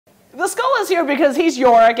The skull is here because he's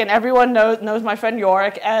Yorick, and everyone knows my friend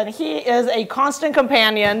Yorick, and he is a constant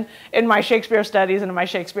companion in my Shakespeare studies and in my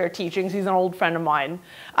Shakespeare teachings. He's an old friend of mine.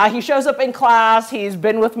 He shows up in class. He's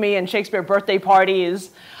been with me in Shakespeare birthday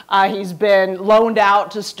parties. He's been loaned out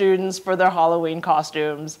to students for their Halloween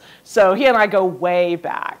costumes. So he and I go way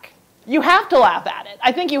back. You have to laugh at it.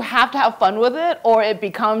 I think you have to have fun with it, or it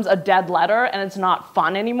becomes a dead letter and it's not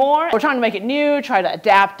fun anymore. We're trying to make it new, try to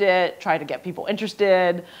adapt it, try to get people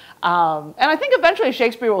interested. And I think eventually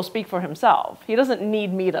Shakespeare will speak for himself. He doesn't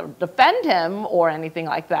need me to defend him or anything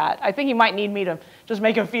like that. I think he might need me to just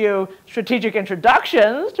make a few strategic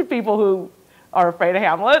introductions to people who are afraid of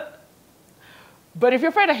Hamlet. But if you're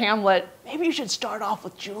afraid of Hamlet, maybe you should start off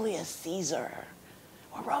with Julius Caesar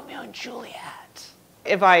or Romeo and Juliet.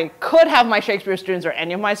 If I could have my Shakespeare students or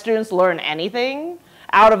any of my students learn anything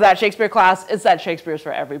out of that Shakespeare class, it's that Shakespeare's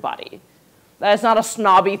for everybody. That's not a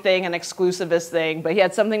snobby thing, an exclusivist thing, but he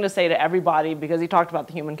had something to say to everybody because he talked about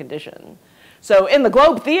the human condition. So in the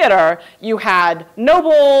Globe Theater, you had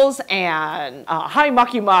nobles and high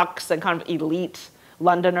mucky-mucks and kind of elite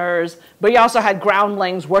Londoners, but you also had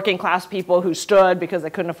groundlings, working class people who stood because they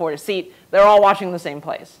couldn't afford a seat. They're all watching the same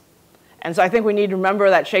plays. And so I think we need to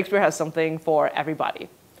remember that Shakespeare has something for everybody.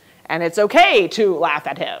 And it's okay to laugh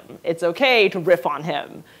at him. It's okay to riff on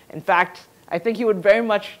him. In fact, I think you would very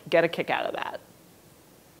much get a kick out of that.